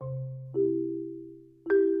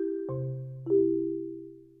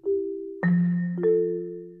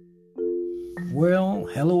Well,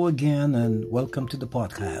 hello again and welcome to the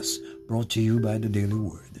podcast brought to you by the Daily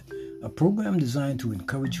Word, a program designed to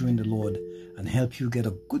encourage you in the Lord and help you get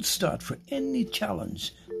a good start for any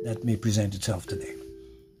challenge that may present itself today.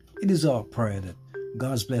 It is our prayer that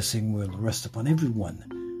God's blessing will rest upon everyone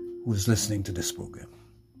who is listening to this program.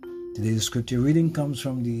 Today's scripture reading comes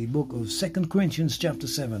from the book of 2 Corinthians chapter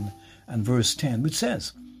 7 and verse 10, which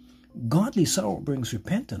says, "Godly sorrow brings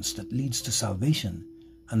repentance that leads to salvation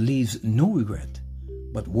and leaves no regret,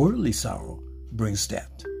 but worldly sorrow brings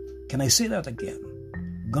death." Can I say that again?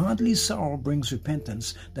 Godly sorrow brings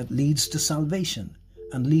repentance that leads to salvation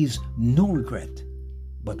and leaves no regret,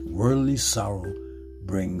 but worldly sorrow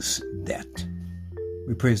brings death.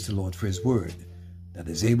 We praise the Lord for His word that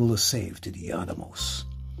is able to save to the uttermost.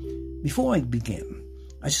 Before I begin,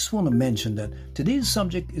 I just want to mention that today's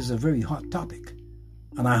subject is a very hot topic,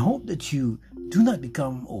 and I hope that you do not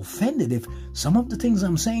become offended if some of the things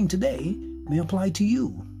I'm saying today may apply to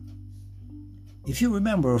you. If you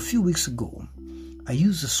remember, a few weeks ago, I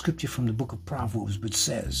used a scripture from the book of Proverbs which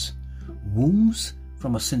says, "Wounds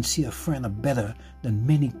from a sincere friend are better than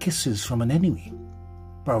many kisses from an enemy."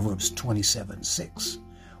 Proverbs 27:6.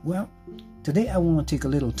 Well, today I want to take a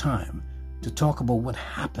little time to talk about what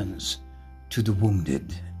happens to the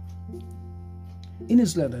wounded. In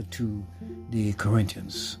his letter to the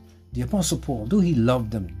Corinthians, the Apostle Paul, though he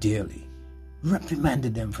loved them dearly,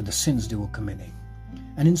 reprimanded them for the sins they were committing.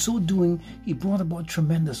 And in so doing, he brought about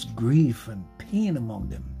tremendous grief and pain among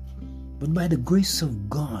them. But by the grace of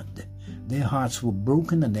God, their hearts were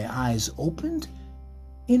broken and their eyes opened.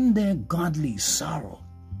 In their godly sorrow,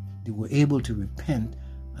 they were able to repent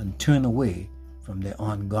and turn away from their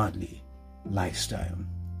ungodly lifestyle.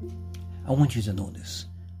 I want you to notice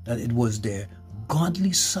that it was their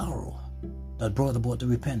godly sorrow that brought about the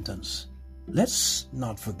repentance. Let's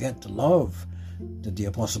not forget the love that the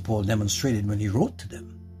Apostle Paul demonstrated when he wrote to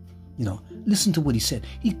them. Listen to what he said.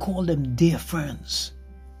 He called them dear friends.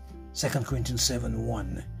 2 Corinthians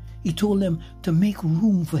 7:1. He told them to make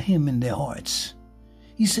room for him in their hearts.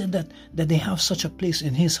 He said that they have such a place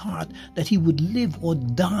in his heart that he would live or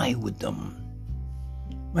die with them.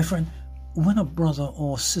 My friend, when a brother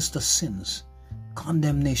or sister sins,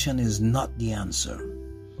 condemnation is not the answer.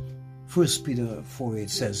 1 Peter 4:8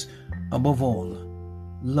 says, "Above all,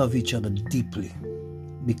 love each other deeply,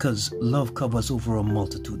 because love covers over a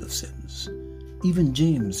multitude of sins." Even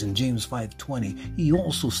James, in James 5:20, he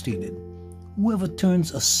also stated, "Whoever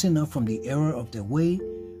turns a sinner from the error of their way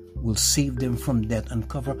will save them from death and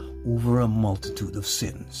cover over a multitude of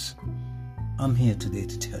sins." I'm here today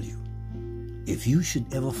to tell you, if you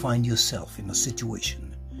should ever find yourself in a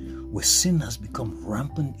situation where sin has become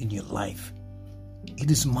rampant in your life,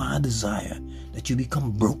 it is my desire that you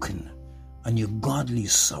become broken and your godly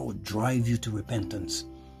sorrow drive you to repentance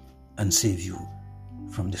and save you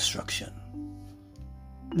from destruction.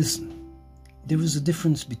 Listen, there is a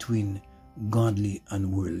difference between godly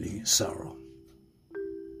and worldly sorrow.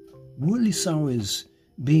 Worldly sorrow is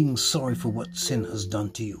being sorry for what sin has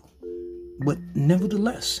done to you, but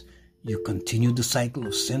nevertheless, you continue the cycle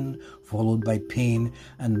of sin followed by pain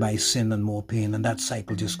and by sin and more pain, and that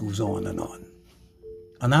cycle just goes on and on.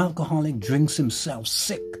 An alcoholic drinks himself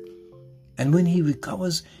sick, and when he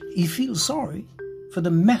recovers, he feels sorry for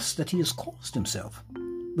the mess that he has caused himself,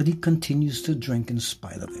 but he continues to drink in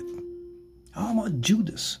spite of it. How about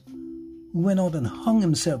Judas, who went out and hung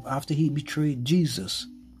himself after he betrayed Jesus?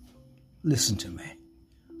 Listen to me.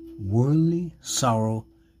 Worldly sorrow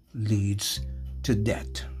leads to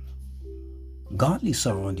death. Godly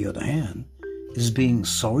sorrow, on the other hand, is being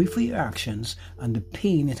sorry for your actions and the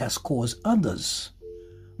pain it has caused others.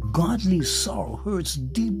 Godly sorrow hurts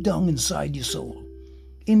deep down inside your soul.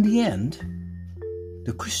 In the end,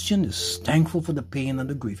 the Christian is thankful for the pain and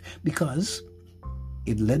the grief because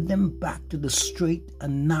it led them back to the straight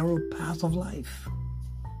and narrow path of life.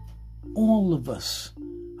 All of us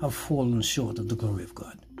have fallen short of the glory of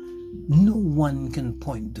God. No one can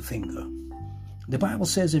point the finger. The Bible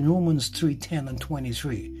says in Romans 3:10 and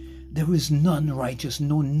 23, "There is none righteous,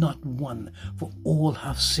 no, not one, for all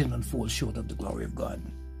have sinned and fall short of the glory of God."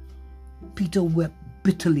 Peter wept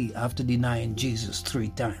bitterly after denying Jesus 3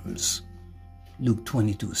 times. Luke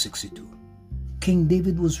 22:62. King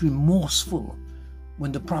David was remorseful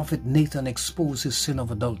when the prophet Nathan exposed his sin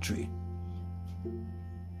of adultery.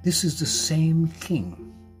 This is the same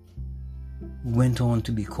king who went on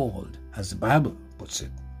to be called, as the Bible puts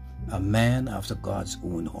it, a man after God's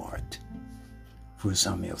own heart. 1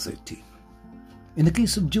 Samuel 13. In the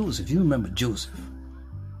case of Joseph, you remember Joseph.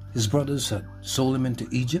 His brothers had sold him into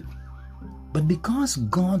Egypt, but because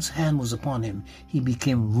God's hand was upon him, he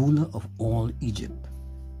became ruler of all Egypt.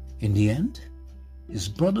 In the end, His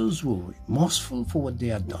brothers were remorseful for what they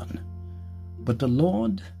had done. But the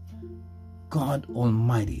Lord God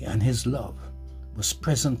Almighty and His love was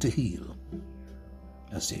present to heal.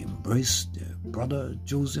 As they embraced their brother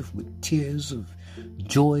Joseph with tears of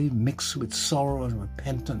joy mixed with sorrow and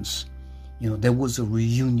repentance, there was a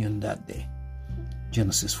reunion that day.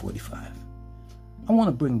 Genesis 45. I want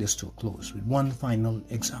to bring this to a close with one final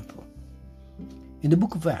example. In the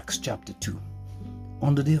book of Acts, chapter 2,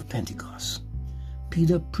 on the day of Pentecost,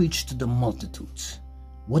 Peter preached to the multitudes.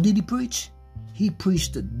 What did he preach? He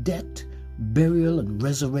preached the death, burial, and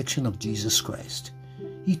resurrection of Jesus Christ.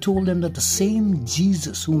 He told them that the same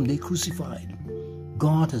Jesus whom they crucified,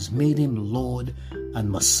 God has made him Lord and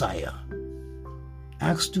Messiah.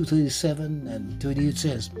 Acts 2:37 and 38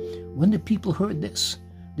 says, when the people heard this,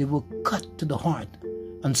 they were cut to the heart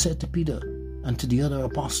and said to Peter and to the other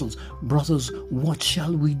apostles, brothers, what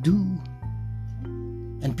shall we do?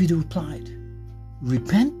 And Peter replied,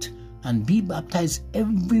 repent and be baptized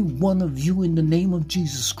every one of you in the name of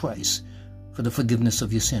Jesus Christ for the forgiveness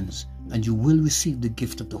of your sins, and you will receive the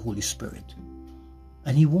gift of the Holy Spirit.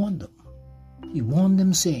 And he warned them. He warned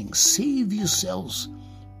them saying, save yourselves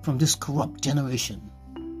from this corrupt generation.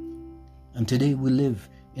 And today we live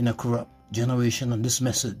in a corrupt generation, and this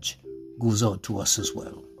message goes out to us as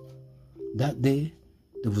well. That day,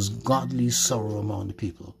 there was godly sorrow among the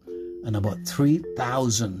people, and about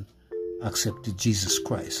 3,000 accepted Jesus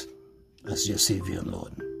Christ as their Savior and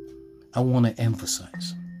Lord. I want to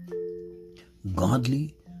emphasize,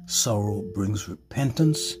 godly sorrow brings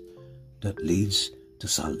repentance that leads to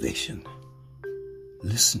salvation.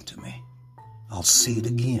 Listen to me. I'll say it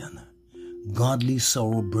again. Godly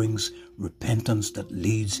sorrow brings repentance that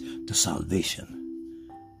leads to salvation.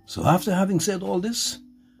 So after having said all this,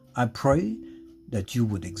 I pray that you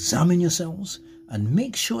would examine yourselves and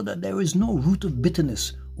make sure that there is no root of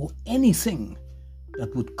bitterness or anything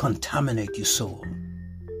that would contaminate your soul.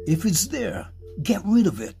 If it's there, get rid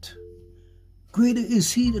of it. Greater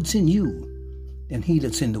is He that's in you than he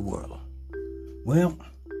that's in the world. Well,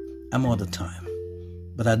 I'm out of time,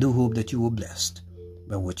 but I do hope that you were blessed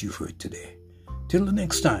by what you've heard today. Till the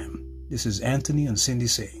next time, this is Anthony and Cindy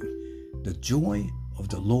saying, the joy of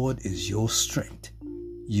the Lord is your strength.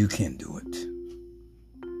 You can do it.